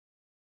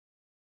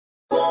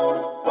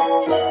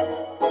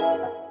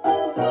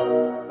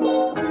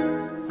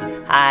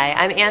Hi,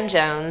 I'm Ann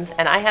Jones,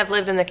 and I have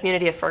lived in the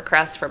community of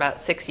Fircrest for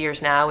about 6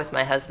 years now with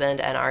my husband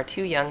and our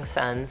 2 young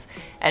sons,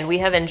 and we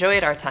have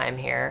enjoyed our time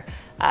here.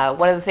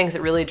 One of the things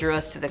that really drew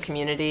us to the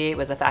community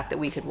was the fact that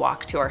we could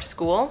walk to our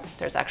school.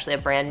 There's actually a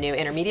brand new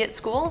intermediate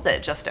school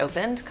that just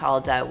opened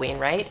called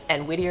Wainwright,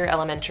 and Whittier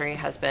Elementary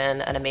has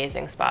been an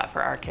amazing spot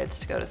for our kids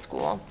to go to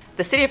school.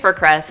 The city of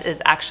Fircrest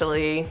is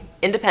actually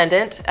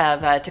independent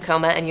of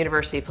Tacoma and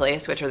University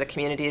Place, which are the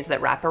communities that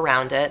wrap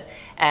around it.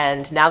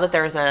 And now that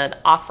there's an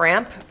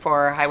off-ramp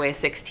for Highway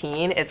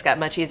 16, it's got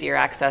much easier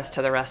access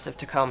to the rest of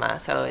Tacoma,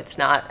 so it's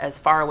not as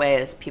far away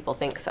as people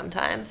think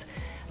sometimes.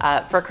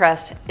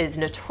 Fircrest is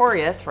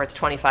notorious for its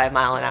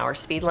 25-mile-an-hour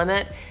speed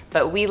limit,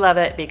 but we love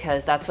it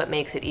because that's what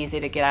makes it easy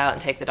to get out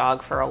and take the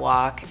dog for a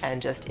walk and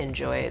just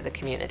enjoy the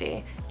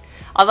community.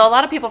 Although a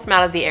lot of people from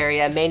out of the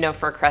area may know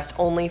Fircrest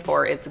only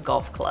for its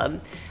golf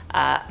club,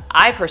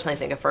 I personally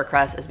think of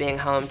Fircrest as being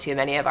home to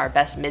many of our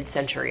best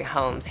mid-century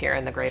homes here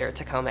in the greater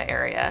Tacoma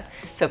area.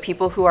 So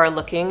people who are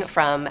looking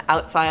from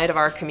outside of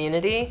our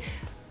community,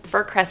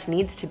 Fircrest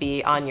needs to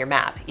be on your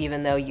map,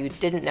 even though you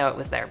didn't know it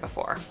was there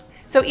before.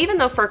 So even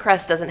though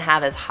Fircrest doesn't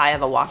have as high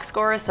of a walk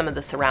score as some of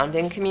the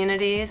surrounding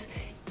communities,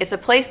 it's a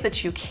place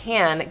that you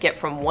can get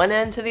from one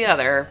end to the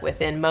other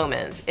within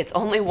moments. It's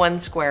only 1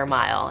 square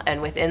mile,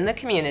 and within the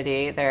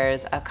community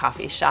there's a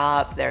coffee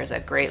shop, there's a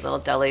great little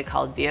deli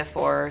called Via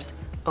Fours,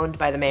 owned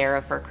by the mayor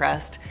of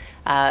Fircrest.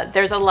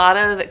 There's a lot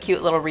of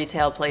cute little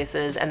retail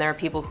places, and there are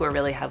people who are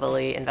really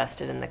heavily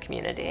invested in the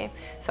community.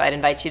 So I'd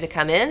invite you to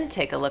come in,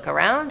 take a look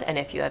around, and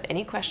if you have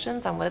any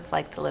questions on what it's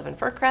like to live in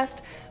Fircrest,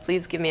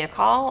 please give me a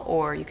call,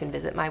 or you can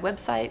visit my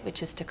website,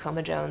 which is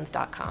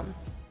tacomajones.com.